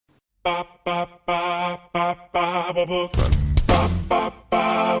Bop, bop, bop, bop, Bible books. Bop, bop,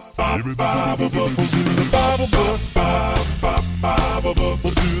 bop, bop, Bible books. We'll do the Bible book. Bop, bop, Bible books.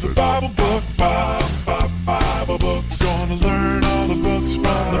 We'll do the Bible book. Bop, bop, Bible books. We're gonna learn all the books from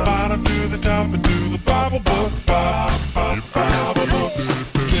the bottom to the top and do the Bible book. Bop, bop, Bible books.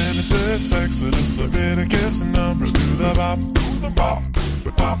 Genesis, Exodus, Leviticus, and Numbers. Do the bop, bop,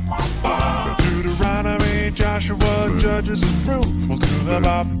 bop, bop. Deuteronomy, Joshua, Judges, and Ruth. We'll do the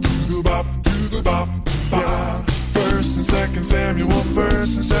bop, do the bop, do the bop, bop. First and Second Samuel,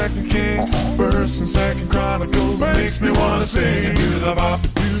 First and Second Kings, First and Second Chronicles. Makes me wanna sing and do the bop,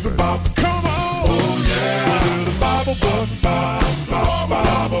 do the bop. Come on, oh yeah. We'll do the Bible book, bop, bop,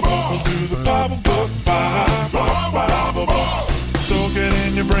 Bible book. We'll do the Bible book, bop, bop, Bible books. Soak it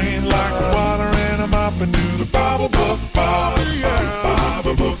in your brain like water in a mop and do the Bible book, bop,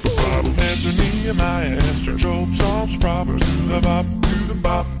 Bible books. Ezra, Nehemiah, Esther, Job, Psalms, Proverbs. Do the bop, do the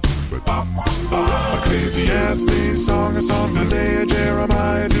bop, bop, bop. Ecclesiastes, Song of Songs, Isaiah,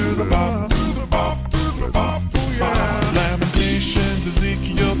 Jeremiah. Do the bop, do the bop, do the bop, bop. Lamentations,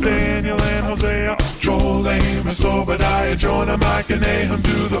 Ezekiel, Daniel, and Hosea. Joel, Amos, Obadiah, Jonah, Micah, Nahum.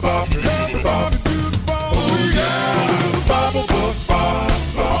 Do the bop, do the bop, do the bop. Oh yeah. We'll do the Bible book, bop,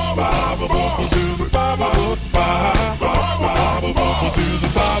 bop, Bible book. We'll do the Bible book, bop, bop, Bible book. We'll do the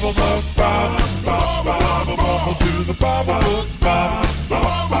Bible book, bop, bop, Bible book. We'll do the Bible book, bop,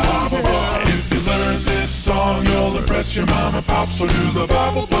 bop, Bible book. If you learn this song, you'll impress your mom and pop. So do the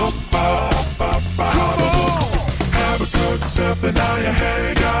Bible book, bop, bop, Bible books. Habakkuk, Zephaniah,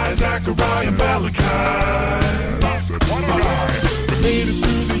 Haggai, Zechariah, Malachi. Made it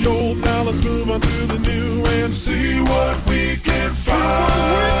through the old, now let's move on to the new and see what we can find.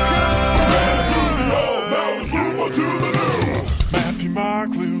 Matthew, Mark,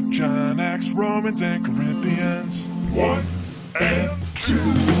 Luke, John, Acts, Romans, and Corinthians. 1 and 2.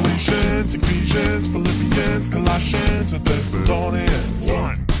 Galatians, Ephesians, Philippians, Colossians, and Thessalonians.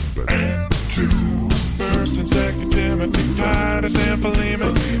 1 and 2. First and Second Timothy, Titus, and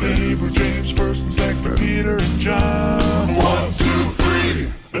Philemon. Hebrews, James, First and Second Peter, and John. 1, 2, 3,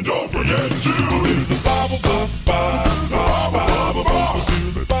 and don't forget to do the